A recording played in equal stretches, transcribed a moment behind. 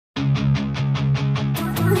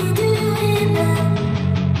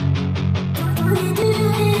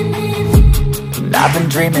I've been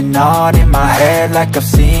dreaming on in my head like I've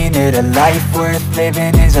seen it. A life worth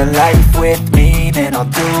living is a life with meaning. I'll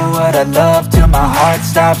do what I love till my heart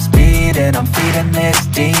stops beating. I'm feeding this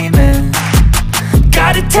demon.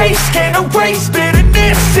 Got a taste, can't erase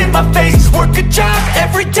bitterness in my face. Work a job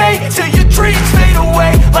every day till your dreams fade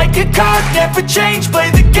away. Like a card, never change,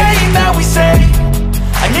 play the game that we say.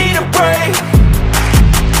 I need a break.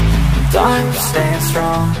 I'm staying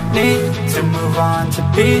strong, need to move on to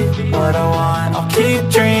be what I want. I'll keep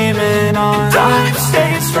dreaming on. I'm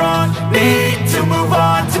staying strong, need to move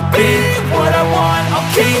on to be what I want.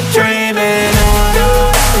 I'll keep dreaming on.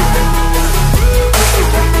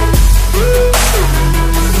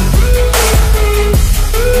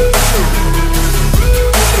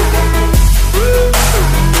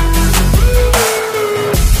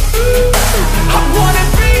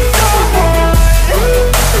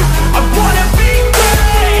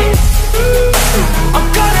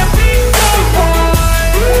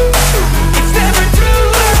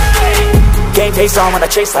 Game face on when I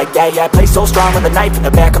chase like that. Yeah, I play so strong with a knife in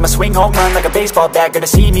the back. I'ma swing home run like a baseball bat. Gonna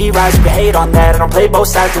see me rise, you can hate on that. I don't play both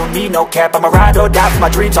sides, doing me no cap. I'ma ride or die for my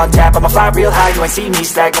dreams on tap. I'ma fly real high, you ain't see me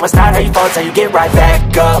slack. No, it's not how you fall, it's how you get right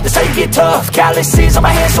back up. That's how you get tough. Calluses on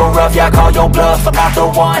my hands so rough, yeah, I call your bluff. I'm not the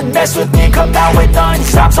one, mess with me, come out with none.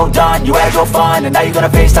 Cause I'm so done, you had your fun. And now you're gonna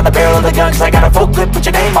face down the barrel of the gun. Cause I got a full clip, put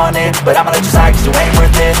your name on it. But I'ma let you slide cause you ain't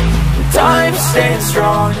worth it. I'm staying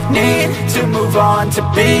strong, need to move on to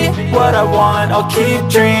be what I want. I'll keep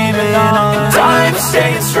dreaming on. I'm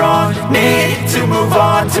staying strong, need to move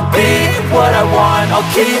on to be what I want.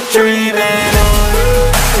 I'll keep dreaming on.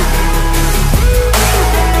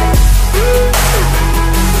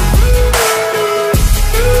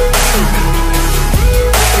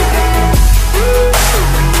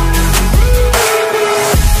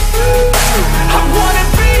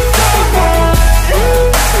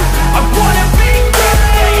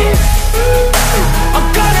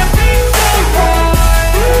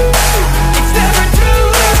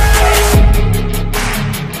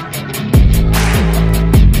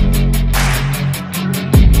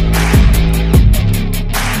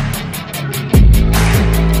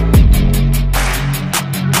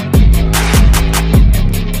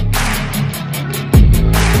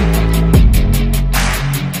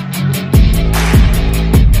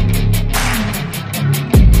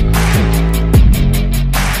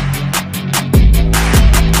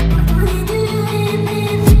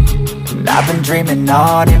 I've been dreaming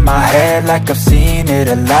on in my head like I've seen it.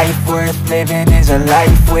 A life worth living is a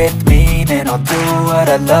life with meaning. I'll do what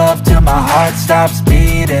I love till my heart stops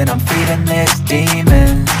beating. I'm feeding this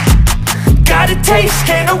demon. Got a taste,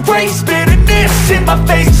 can't erase bitterness in my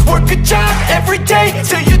face. Work a job every day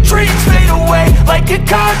till your dreams fade away. Like a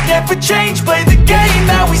card, never change, play the game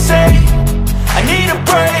that we say. I need a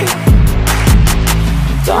break.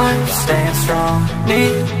 I'm staying strong,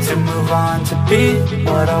 need to move on to be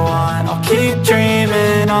what I want. I'll keep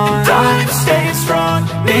dreaming on. I'm staying strong,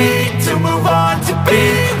 need to move on to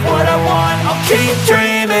be what I want. I'll keep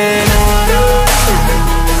dreaming on.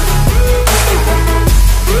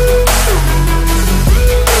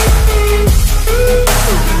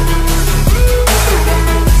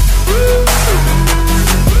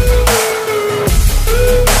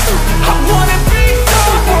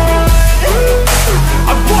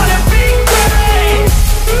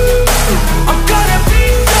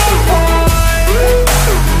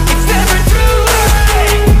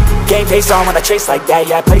 Face on when I chase like that.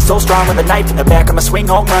 Yeah, I play so strong with a knife in the back. I'ma swing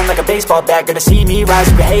home run like a baseball bat. Gonna see me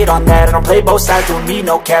rise, you can hate on that. I don't play both sides, doing me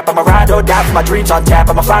no cap. I'ma ride or die for my dreams on tap.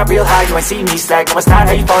 I'ma fly real high, you ain't see me slack. No, it's not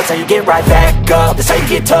how you fall, it's how you get right back up. That's how you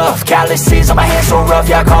get tough. Calluses on my hands so rough,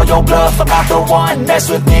 yeah, I call your bluff. I'm not the one, mess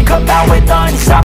with me, come out with none. Cause I'm